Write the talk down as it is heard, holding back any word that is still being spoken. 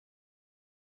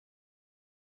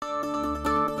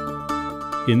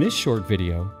In this short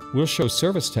video, we'll show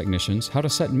service technicians how to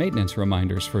set maintenance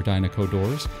reminders for Dynaco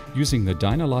doors using the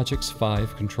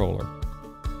Dynalogix5 controller.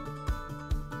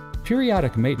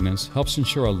 Periodic maintenance helps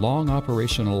ensure a long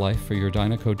operational life for your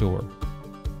Dynaco door.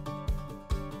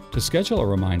 To schedule a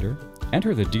reminder,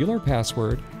 enter the dealer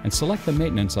password and select the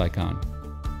maintenance icon.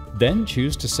 Then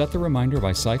choose to set the reminder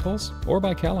by cycles or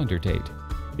by calendar date.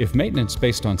 If maintenance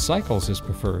based on cycles is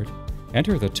preferred,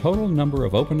 enter the total number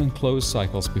of open and closed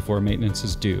cycles before maintenance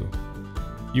is due.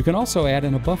 You can also add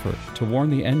in a buffer to warn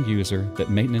the end user that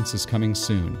maintenance is coming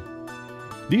soon.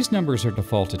 These numbers are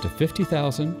defaulted to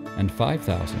 50,000 and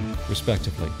 5,000,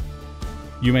 respectively.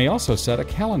 You may also set a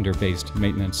calendar-based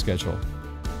maintenance schedule.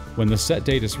 When the set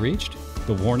date is reached,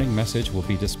 the warning message will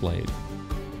be displayed.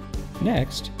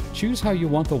 Next, choose how you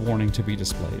want the warning to be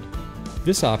displayed.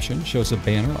 This option shows a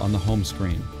banner on the home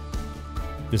screen.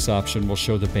 This option will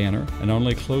show the banner and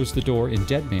only close the door in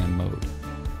dead man mode.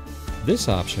 This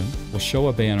option will show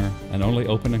a banner and only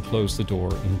open and close the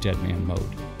door in dead man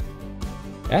mode.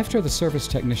 After the service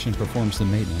technician performs the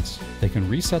maintenance, they can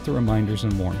reset the reminders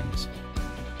and warnings.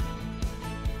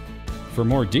 For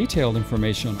more detailed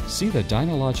information, see the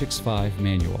Dynalogix5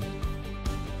 manual.